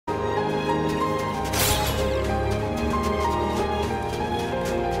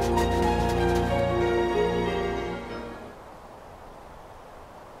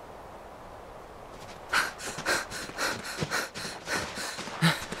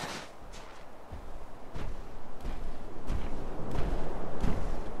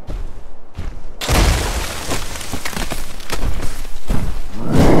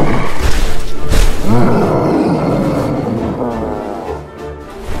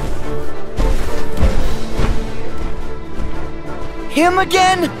Him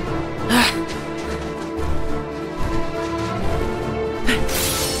again?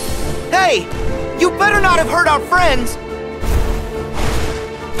 Hey! You better not have hurt our friends!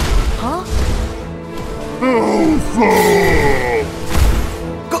 Huh?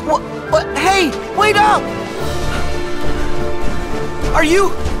 What? Hey! Wait up! Are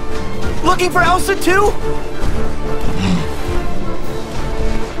you looking for Elsa too?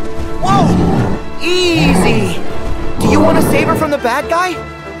 Whoa! Easy! Do you want to save her from the bad guy?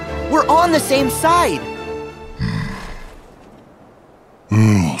 We're on the same side.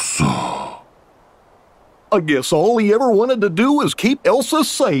 Elsa. I guess all he ever wanted to do was keep Elsa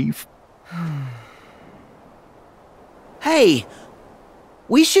safe. Hey,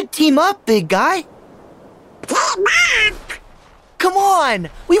 we should team up, big guy. Team up! Come on,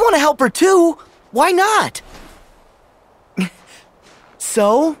 we want to help her too. Why not?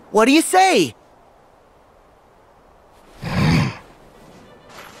 So, what do you say?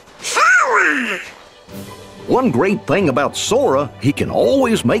 Sora! One great thing about Sora, he can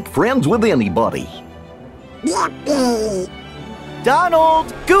always make friends with anybody. Yippee!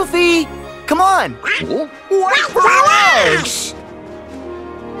 Donald, Goofy, come on. Wait for us!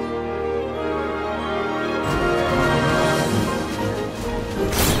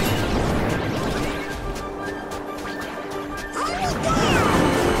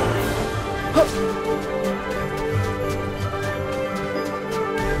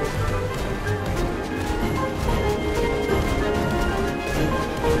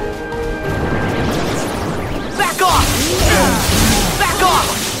 Back off! Back off!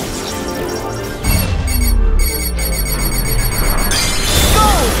 Go!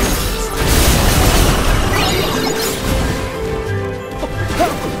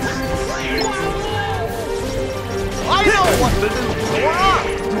 I know what to do, Sora!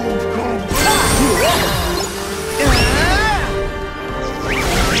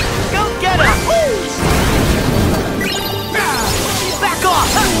 Go get him! Back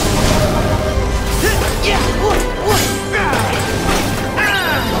off!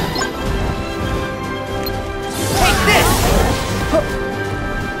 Take this!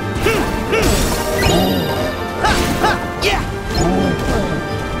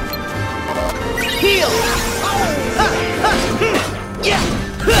 Heal!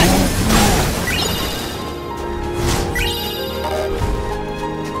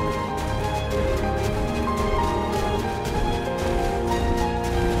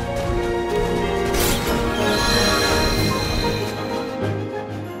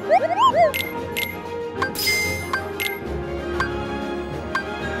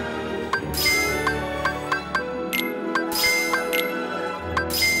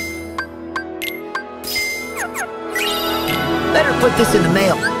 Better put this in the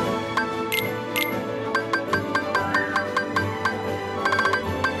mail.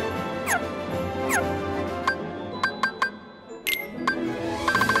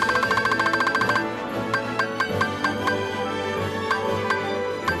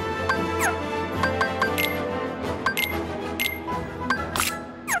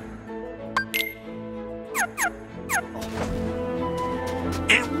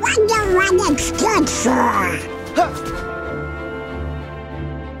 I wonder what it's good for.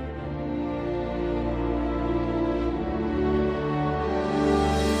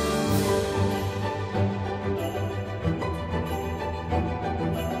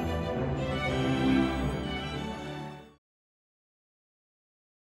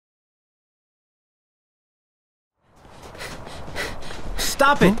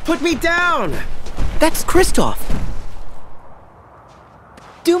 Stop it! Put me down! That's Kristoff.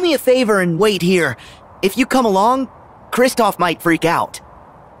 Do me a favor and wait here. If you come along, Kristoff might freak out.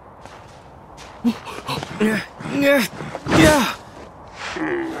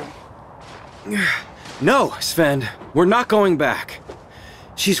 No, Sven. We're not going back.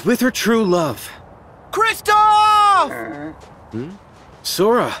 She's with her true love. Kristoff!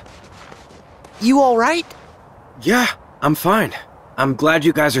 Sora. You alright? Yeah, I'm fine. I'm glad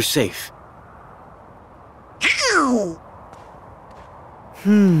you guys are safe. Ow!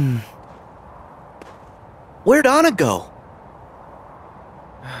 Where'd Anna go?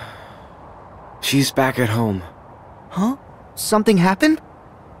 She's back at home. Huh? Something happened?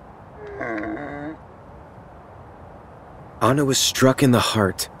 Anna was struck in the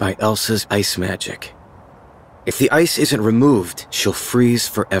heart by Elsa's ice magic. If the ice isn't removed, she'll freeze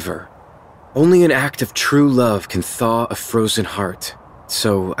forever. Only an act of true love can thaw a frozen heart.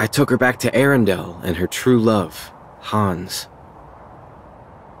 So I took her back to Arendelle and her true love, Hans.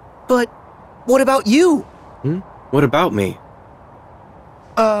 But what about you? What about me?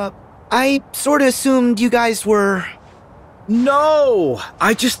 I sorta assumed you guys were... No!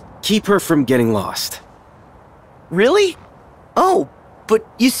 I just keep her from getting lost. Really? Oh, but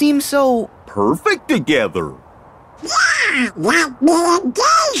you seem so... Perfect together. Yeah, like me and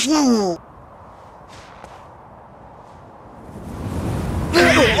Daisy.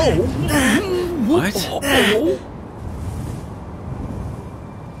 What?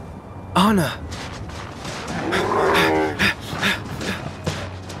 Anna!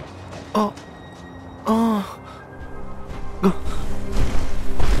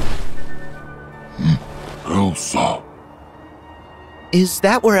 Elsa. Is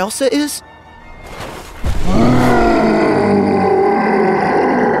that where Elsa is?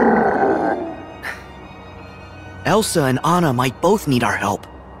 Elsa and Anna might both need our help.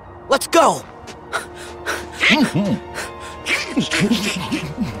 Let's go!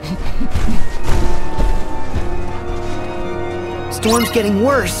 Storm's getting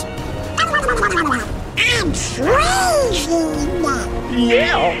worse. I'm freezing.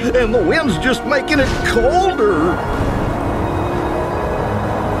 Yeah, and the wind's just making it colder.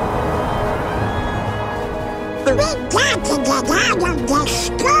 We got to get out of the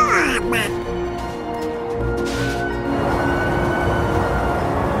storm.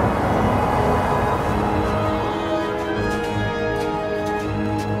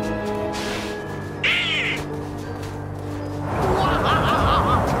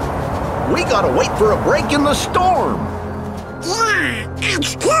 We gotta wait for a break in the storm. Yeah,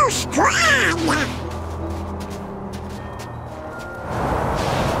 it's too strong.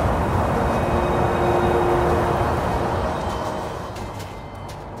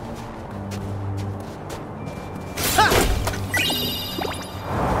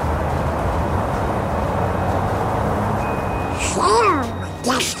 So,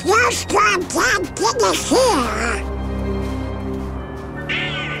 the snowstorm can't get us here.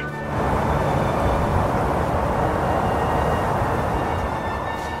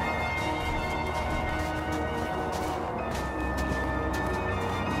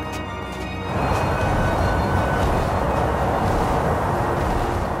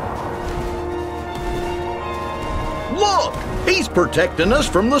 Look, he's protecting us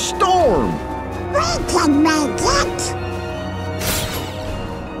from the storm. We can make it.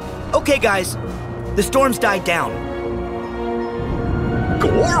 Okay, guys. The storm's died down.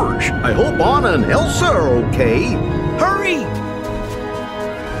 Gorge, I hope Anna and Elsa are okay. Hurry!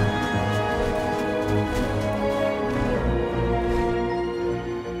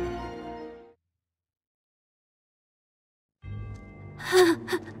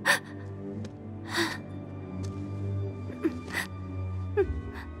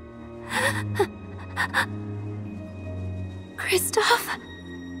 Kristoff?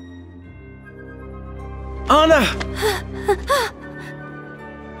 Anna!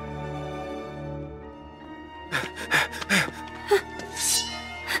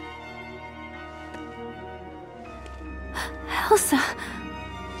 Elsa.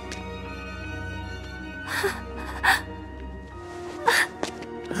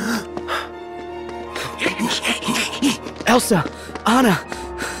 Elsa! Anna!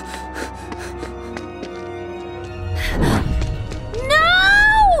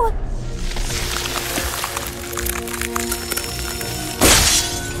 No!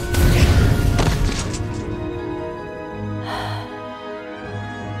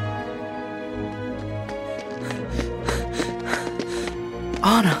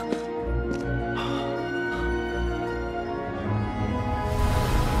 Anna!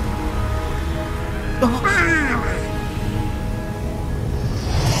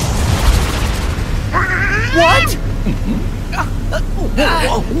 What?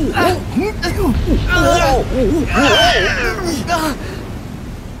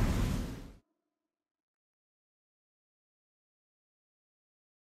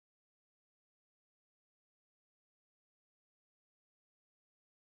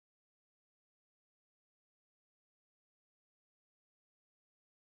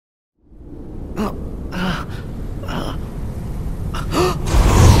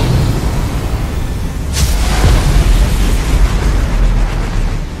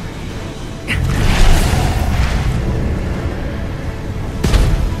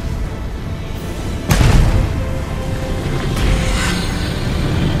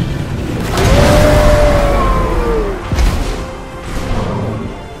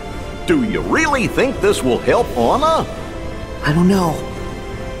 Do you really think this will help Anna? I don't know.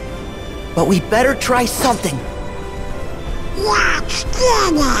 But we better try something. Let's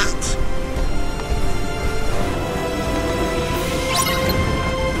get it.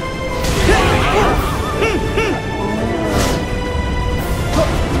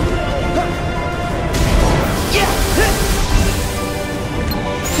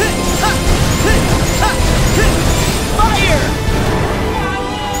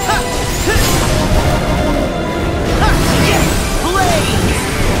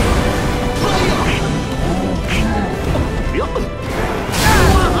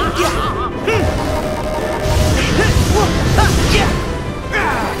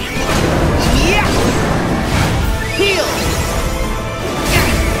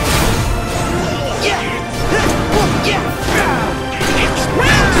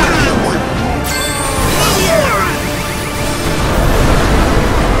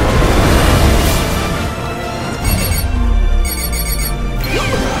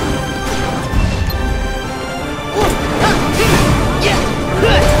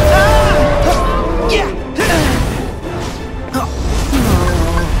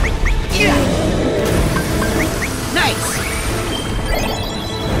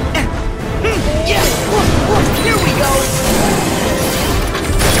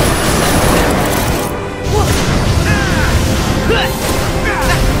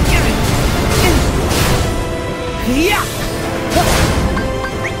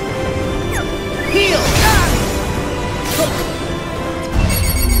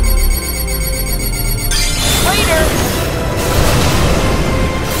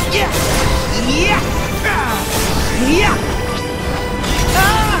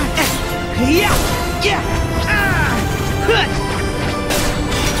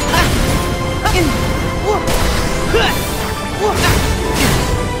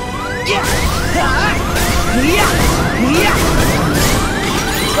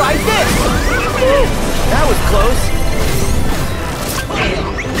 That was close.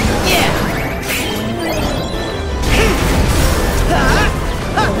 Yeah.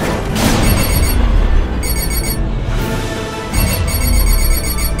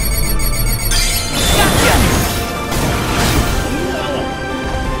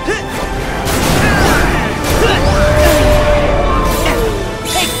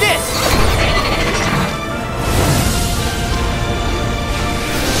 Take this.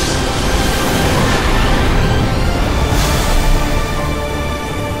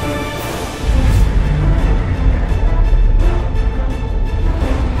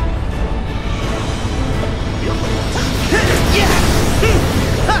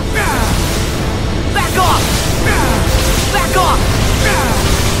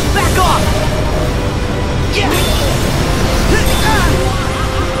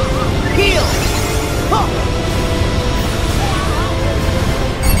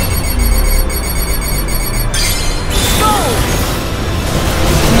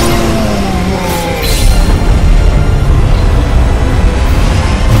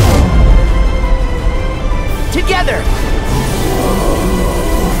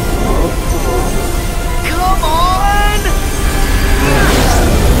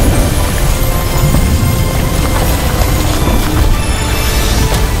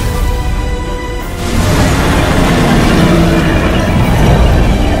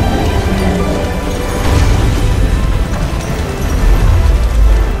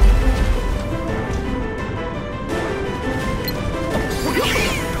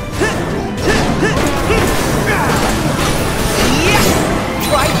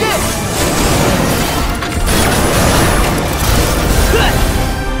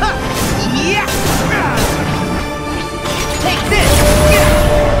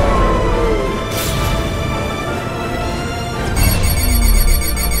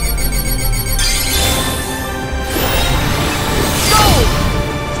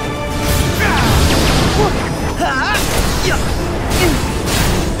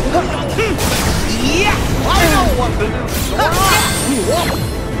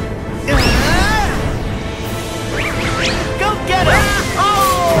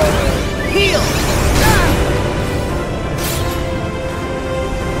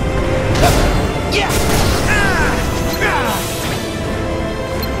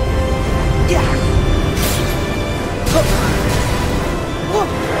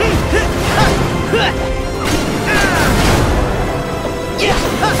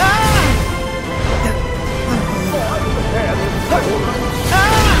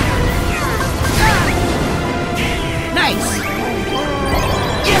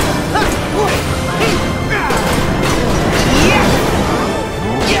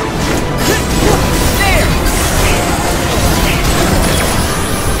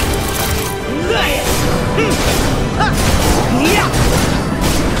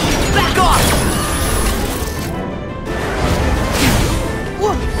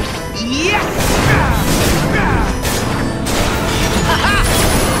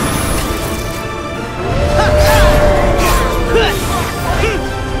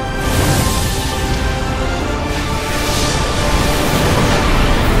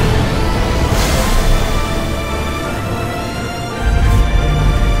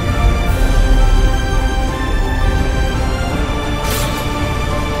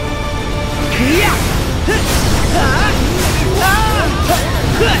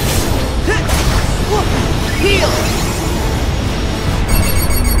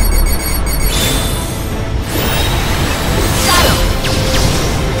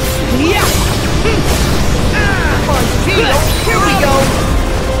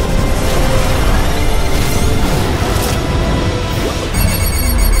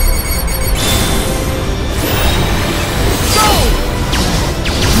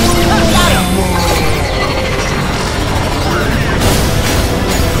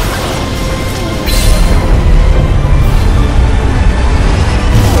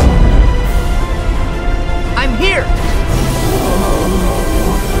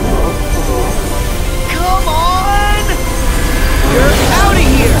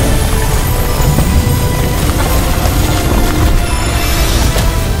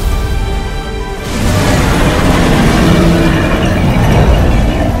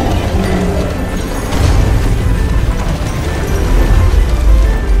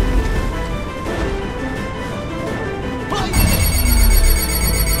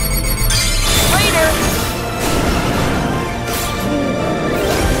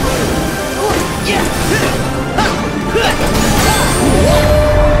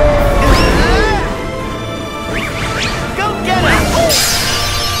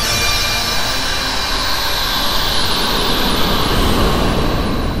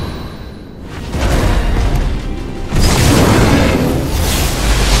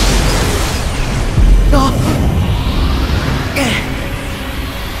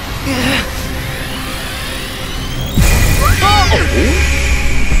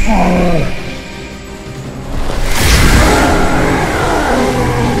 Huh?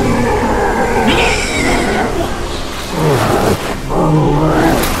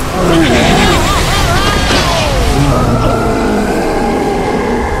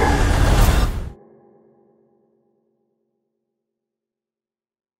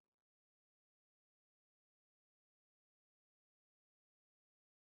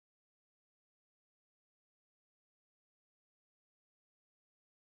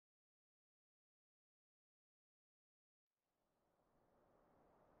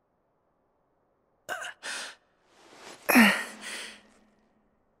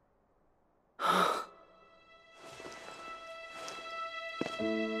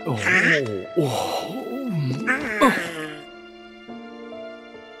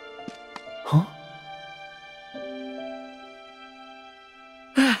 Huh?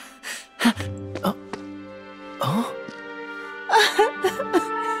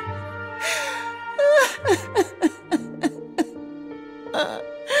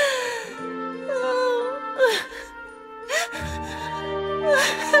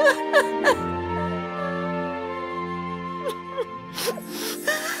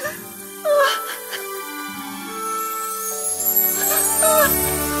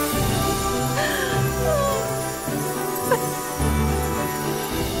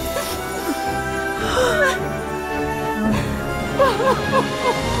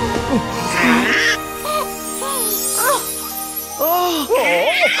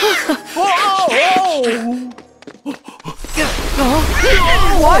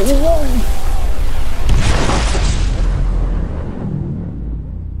 What?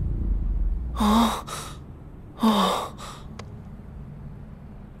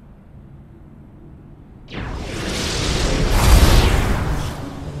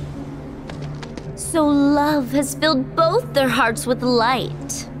 So love has filled both their hearts with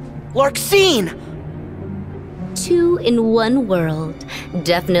light. Larxene! 2 in 1 world.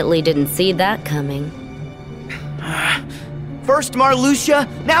 Definitely didn't see that coming. First Marluxia,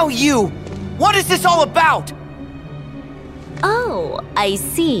 now you! What is this all about? Oh, I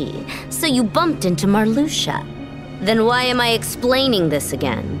see. So you bumped into Marluxia. Then why am I explaining this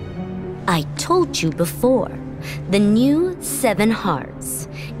again? I told you before. The new 7 hearts.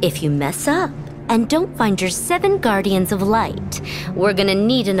 If you mess up and don't find your 7 guardians of light, we're gonna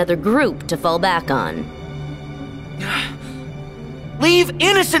need another group to fall back on. Leave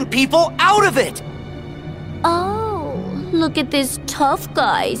innocent people out of it! Oh, look at this tough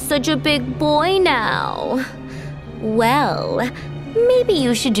guy, such a big boy now. Well, maybe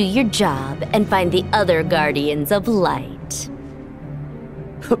you should do your job and find the other guardians of light.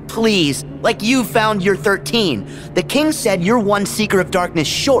 Please, like you found your 13. The king said you're 1 seeker of darkness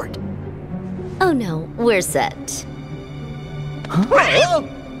short. Oh no, we're set. Huh?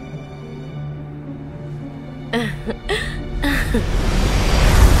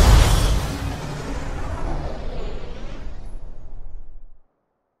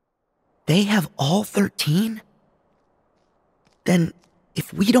 They have all 13? Then,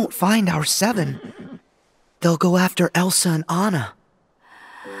 if we don't find our 7, they'll go after Elsa and Anna.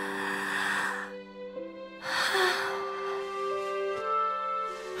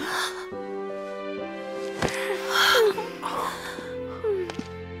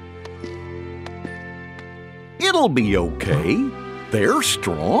 It'll be okay. They're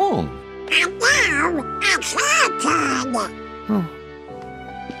strong. And now, it's your turn.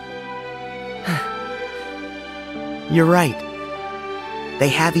 You're right. They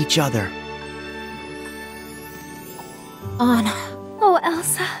have each other. Anna. Oh,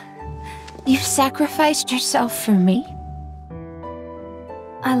 Elsa. You sacrificed yourself for me?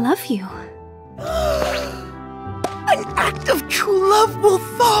 I love you. An act of true love will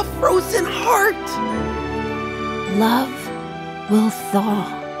thaw a frozen heart. Love will thaw.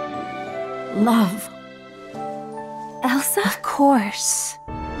 Love. Elsa? Of course.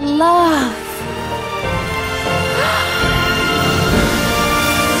 Love.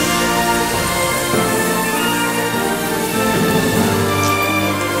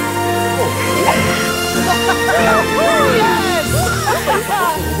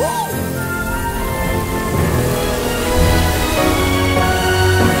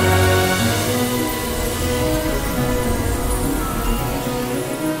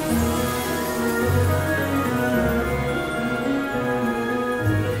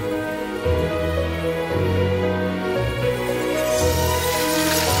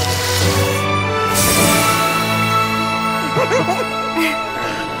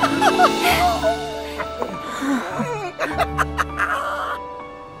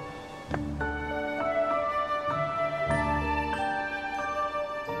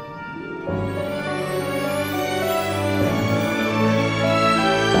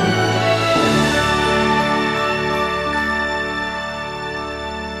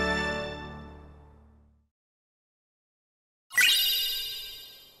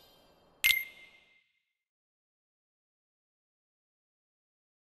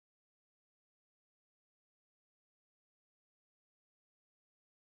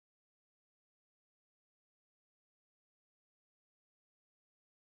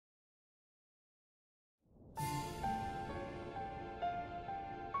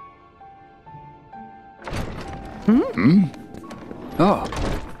 Oh.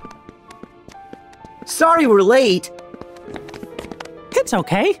 Sorry we're late. It's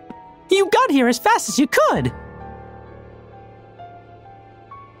okay. You got here as fast as you could.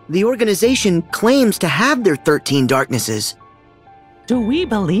 The organization claims to have their 13 darknesses. Do we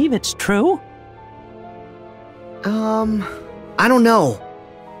believe it's true? I don't know.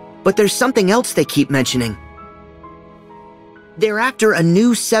 But there's something else they keep mentioning. They're after a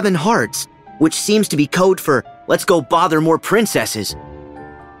new 7 hearts, which seems to be code for, let's go bother more princesses.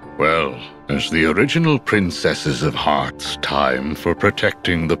 Well, as the original princesses of Heart's time for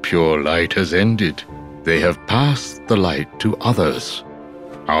protecting the pure light has ended, they have passed the light to others.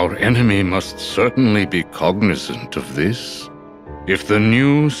 Our enemy must certainly be cognizant of this. If the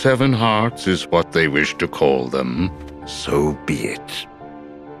new 7 hearts is what they wish to call them, so be it.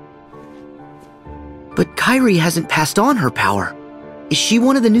 But Kairi hasn't passed on her power. Is she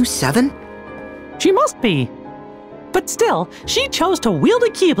one of the new 7? She must be. But still, she chose to wield a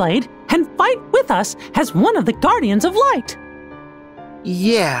Keyblade and fight with us as one of the Guardians of Light.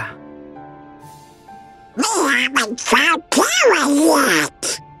 Yeah. We haven't found Terra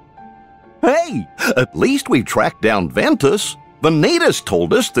yet. Hey, at least we've tracked down Ventus. Vanitas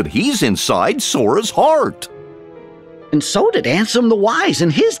told us that he's inside Sora's heart. And so did Ansem the Wise in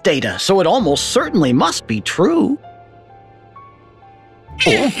his data, so it almost certainly must be true.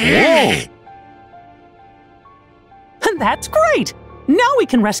 Oh. That's great! Now we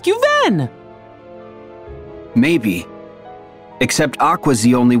can rescue Ven! Maybe. Except Aqua's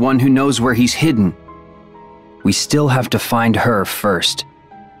the only one who knows where he's hidden. We still have to find her first.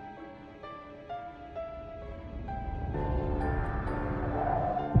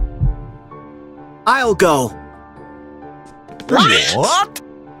 I'll go. What?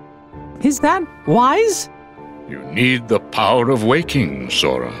 Is that wise? You need the power of waking,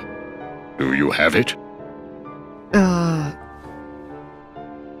 Sora. Do you have it?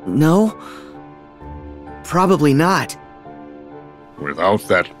 No. Probably not. Without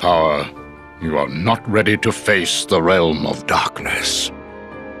that power, you are not ready to face the realm of darkness.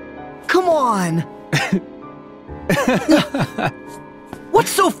 Come on!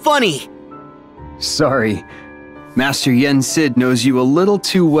 What's so funny? Sorry. Master Yen Sid knows you a little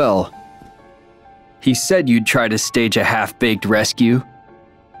too well. He said you'd try to stage a half-baked rescue.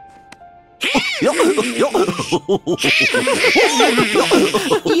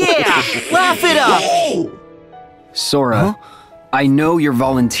 Yeah! Laugh it up! Sora, I know you're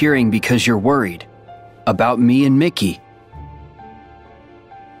volunteering because you're worried. About me and Mickey.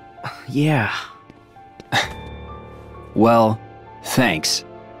 Yeah. Well, thanks.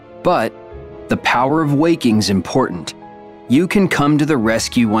 But the power of waking's important. You can come to the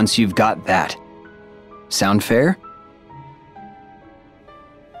rescue once you've got that. Sound fair?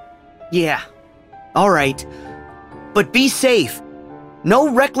 Yeah. All right. But be safe. No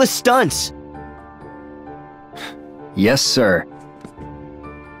reckless stunts. Yes, sir.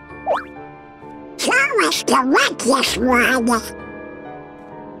 Show us the reckless one.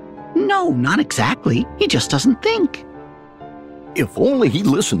 No, not exactly. He just doesn't think. If only he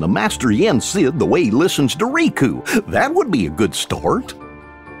listened to Master Yen Sid the way he listens to Riku. That would be a good start.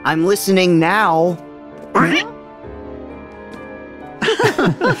 I'm listening now.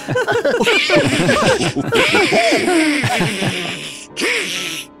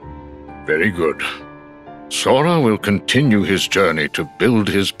 Very good. Sora will continue his journey to build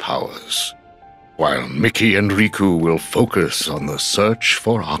his powers, while Mickey and Riku will focus on the search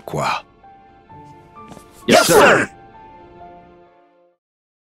for Aqua. Yes, sir!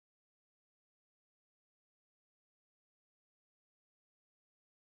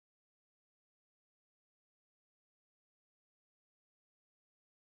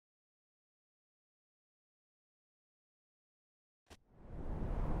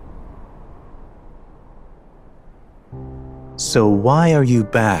 So why are you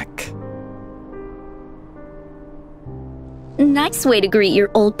back? Nice way to greet your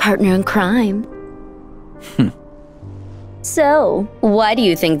old partner in crime. So, why do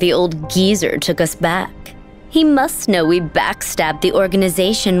you think the old geezer took us back? He must know we backstabbed the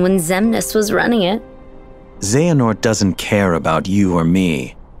organization when Xemnas was running it. Xehanort doesn't care about you or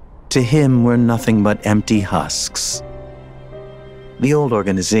me. To him, we're nothing but empty husks. The old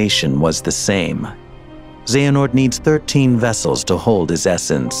organization was the same. Xehanort needs 13 vessels to hold his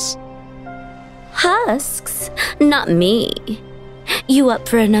essence. Husks? Not me. You up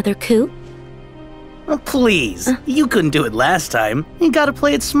for another coup? Oh, please. You couldn't do it last time. You gotta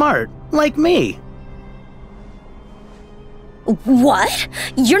play it smart, like me. What?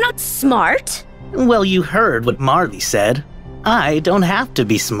 You're not smart? Well, you heard what Marley said. I don't have to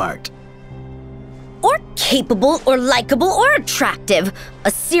be smart. Or capable or likable or attractive.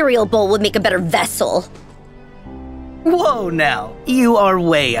 A cereal bowl would make a better vessel. Whoa now, you are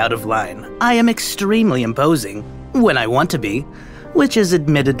way out of line. I am extremely imposing, when I want to be, which is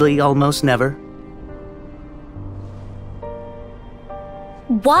admittedly almost never.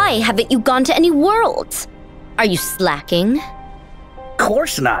 Why haven't you gone to any worlds? Are you slacking?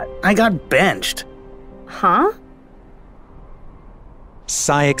 Course not, I got benched. Huh?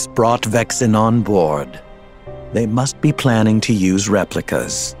 Sykes brought Vexen on board. They must be planning to use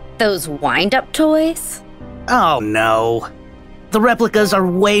replicas. Those wind-up toys? Oh no. The replicas are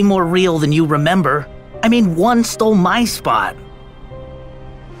way more real than you remember. I mean, one stole my spot.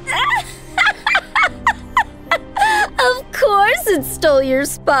 Of course it stole your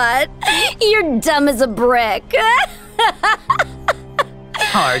spot. You're dumb as a brick.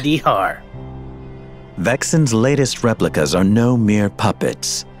 Hardy har. Vexen's latest replicas are no mere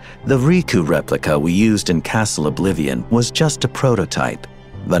puppets. The Riku replica we used in Castle Oblivion was just a prototype.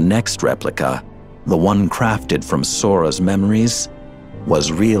 The next replica, the one crafted from Sora's memories,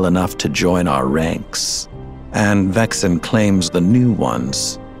 was real enough to join our ranks. And Vexen claims the new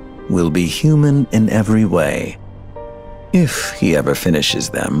ones will be human in every way. If he ever finishes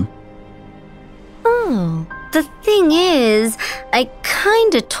them. Oh, the thing is, I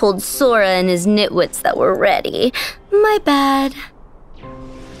kinda told Sora and his nitwits that we're ready. My bad.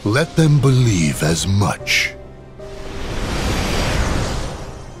 Let them believe as much.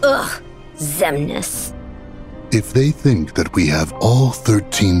 Ugh, Xemnas. If they think that we have all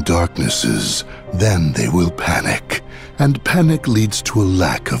 13 darknesses, then they will panic, and panic leads to a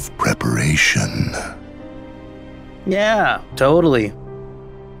lack of preparation. Yeah, totally.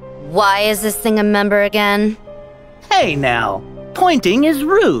 Why is this thing a member again? Hey now, pointing is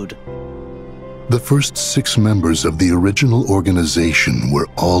rude. The first 6 members of the original organization were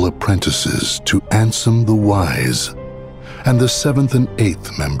all apprentices to Ansem the Wise, and the 7th and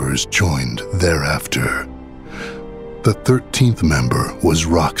 8th members joined thereafter. The 13th member was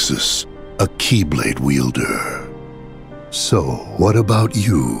Roxas, a Keyblade wielder. So, what about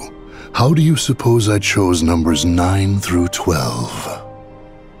you? How do you suppose I chose numbers 9 through 12?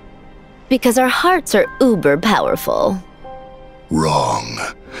 Because our hearts are uber powerful. Wrong.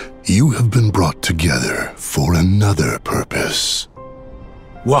 You have been brought together for another purpose.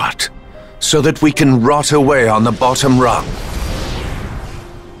 What? So that we can rot away on the bottom rung?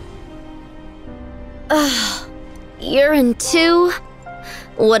 Ugh, you're in too?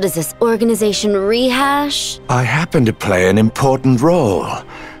 What is this, organization rehash? I happen to play an important role.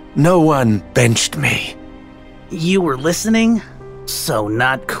 No one benched me. You were listening? So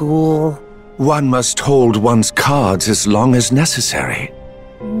not cool. One must hold one's cards as long as necessary.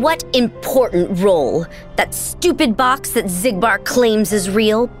 What important role? That stupid box that Xigbar claims is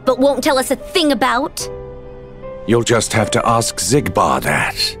real, but won't tell us a thing about? You'll just have to ask Xigbar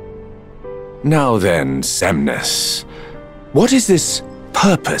that. Now then, Xemnas, what is this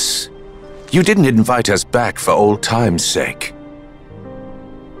purpose? You didn't invite us back for old time's sake.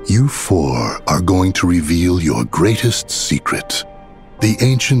 You 4 are going to reveal your greatest secret, the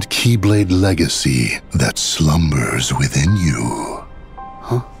ancient Keyblade legacy that slumbers within you.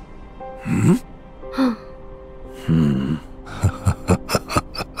 Huh? Hmm?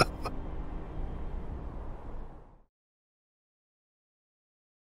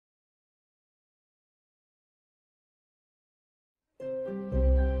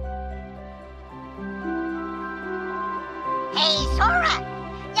 Hey, Sora!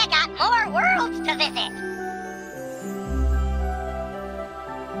 You got more worlds to visit!